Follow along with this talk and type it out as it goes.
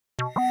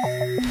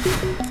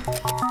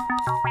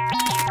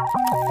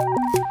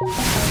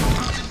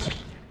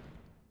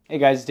Hey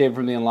guys, it's David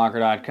from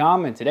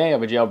theunlocker.com, and today I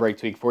have a jailbreak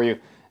tweak for you.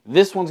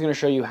 This one's going to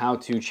show you how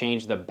to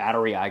change the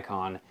battery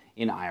icon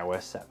in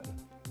iOS 7.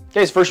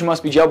 Okay, so first you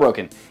must be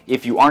jailbroken.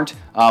 If you aren't,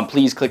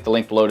 please click the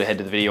link below to head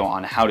to the video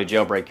on how to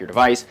jailbreak your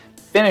device.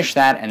 Finish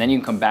that, and then you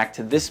can come back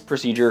to this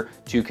procedure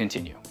to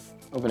continue.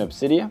 Open up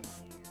Cydia,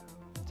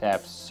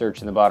 tap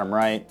search in the bottom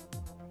right,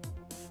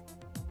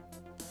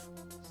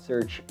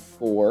 search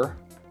for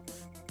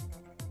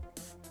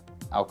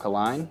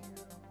alkaline,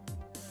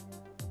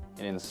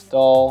 hit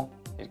install,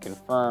 hit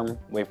confirm,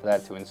 wait for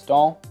that to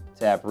install,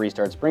 tap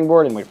restart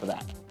springboard and wait for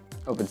that.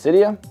 Open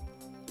Cydia,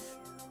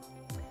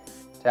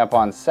 tap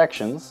on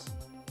sections,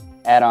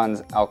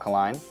 add-ons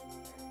alkaline,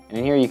 and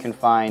in here you can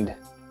find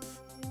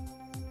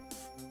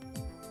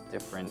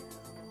different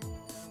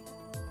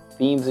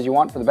themes that you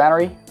want for the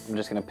battery. I'm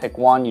just going to pick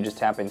one. You just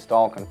tap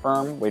install,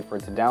 confirm, wait for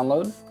it to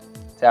download,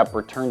 tap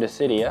return to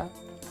Cydia,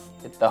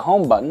 hit the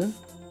home button,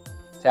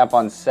 tap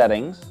on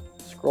settings,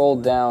 scroll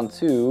down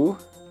to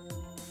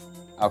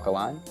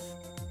alkaline,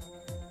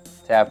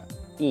 tap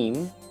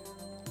theme,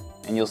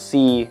 and you'll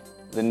see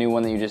the new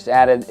one that you just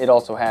added. It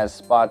also has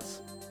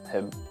spots,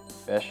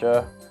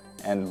 Hebesha,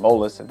 and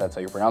bolus, if that's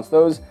how you pronounce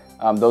those.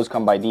 Those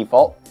come by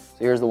default.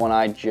 So here's the one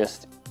I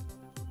just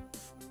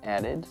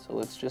added. So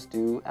let's just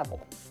do Apple.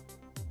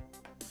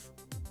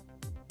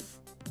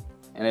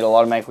 And it'll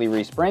automatically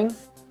respring.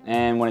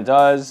 And when it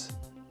does,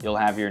 you'll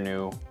have your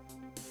new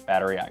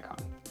battery icon.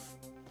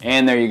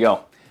 And there you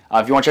go.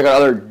 If you want to check out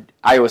other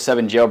iOS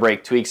 7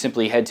 jailbreak tweaks,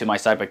 simply head to my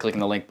site by clicking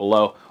the link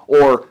below,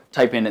 or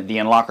type in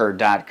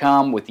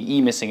theunlocker.com with the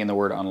E missing in the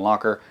word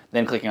unlocker,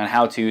 then clicking on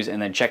how-tos,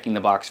 and then checking the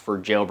box for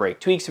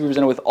jailbreak tweaks to be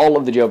presented with all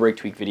of the jailbreak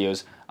tweak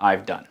videos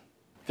I've done.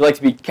 If you'd like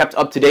to be kept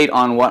up to date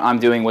on what I'm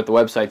doing, what the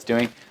website's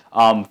doing,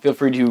 feel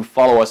free to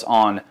follow us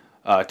on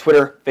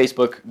Twitter,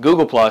 Facebook,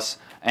 Google+,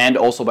 and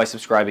also by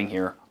subscribing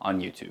here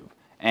on YouTube.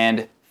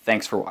 And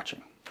thanks for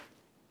watching.